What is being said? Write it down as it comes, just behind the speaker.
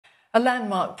A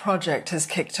landmark project has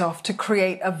kicked off to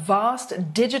create a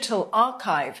vast digital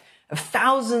archive of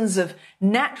thousands of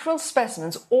natural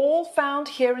specimens, all found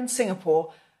here in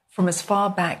Singapore from as far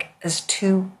back as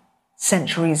 2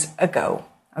 centuries ago.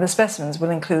 Now, the specimens will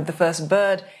include the first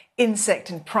bird, insect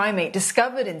and primate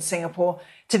discovered in Singapore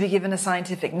to be given a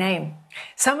scientific name.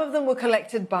 Some of them were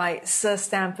collected by Sir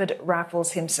Stamford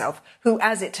Raffles himself, who,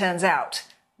 as it turns out,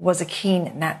 was a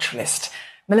keen naturalist.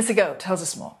 Melissa Goh tells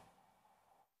us more.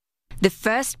 The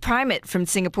first primate from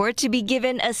Singapore to be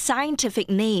given a scientific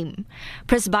name,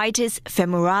 Presbytis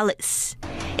femoralis.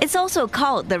 It's also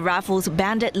called the Raffles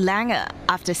banded langur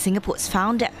after Singapore's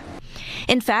founder.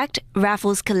 In fact,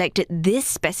 Raffles collected this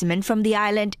specimen from the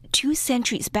island 2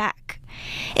 centuries back.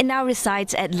 It now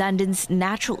resides at London's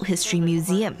Natural History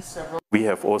Museum. We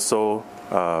have also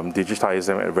digitized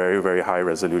them at very, very high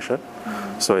resolution.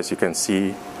 So as you can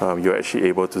see, you're actually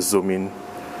able to zoom in,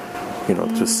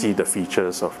 to see the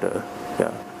features of the,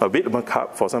 a bit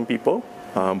macabre for some people.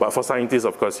 But for scientists,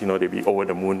 of course, they'd be over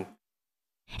the moon.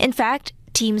 In fact,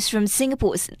 teams from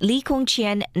Singapore's Lee Kong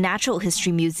Chian Natural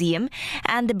History Museum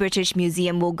and the British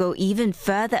Museum will go even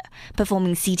further,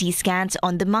 performing CT scans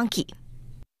on the monkey.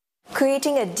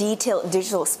 Creating a detailed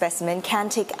digital specimen can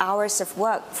take hours of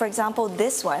work. For example,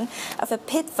 this one of a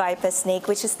pit viper snake,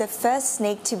 which is the first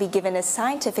snake to be given a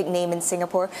scientific name in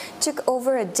Singapore, took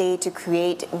over a day to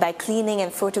create by cleaning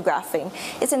and photographing.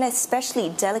 It's an especially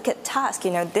delicate task.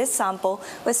 This sample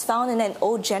was found in an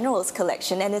old general's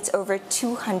collection and it's over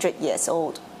 200 years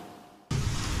old.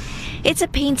 It's a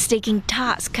painstaking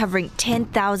task covering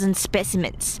 10,000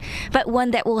 specimens, but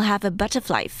one that will have a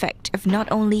butterfly effect of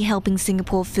not only helping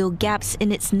Singapore fill gaps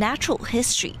in its natural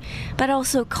history, but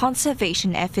also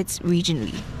conservation efforts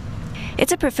regionally.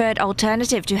 It's a preferred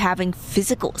alternative to having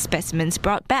physical specimens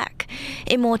brought back.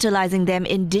 Immortalizing them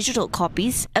in digital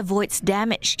copies avoids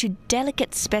damage to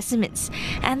delicate specimens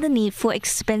and the need for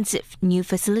expensive new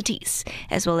facilities,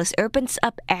 as well as opens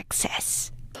up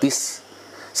access. This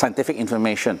scientific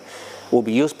information will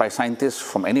be used by scientists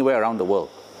from anywhere around the world.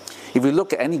 If you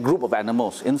look at any group of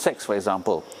animals, insects for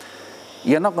example,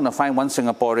 you're not going to find one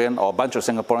Singaporean or a bunch of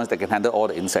Singaporeans that can handle all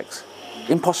the insects.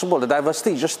 Impossible. The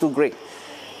diversity is just too great.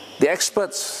 The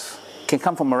experts can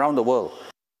come from around the world.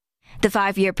 The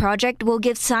 5-year project will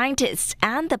give scientists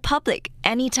and the public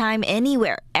anytime,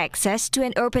 anywhere access to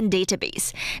an open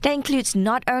database that includes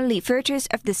not only photos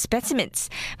of the specimens,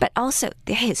 but also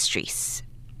their histories.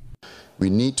 We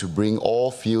need to bring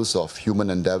all fields of human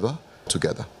endeavour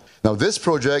together. Now, this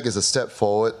project is a step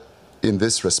forward in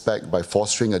this respect by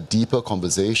fostering a deeper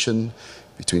conversation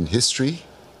between history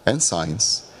and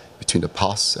science, between the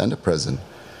past and the present,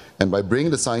 and by bringing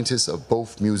the scientists of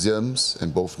both museums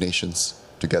and both nations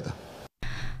together.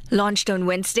 Launched on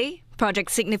Wednesday, Project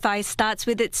Signify starts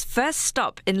with its first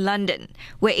stop in London,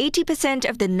 where 80%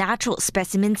 of the natural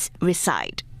specimens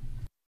reside.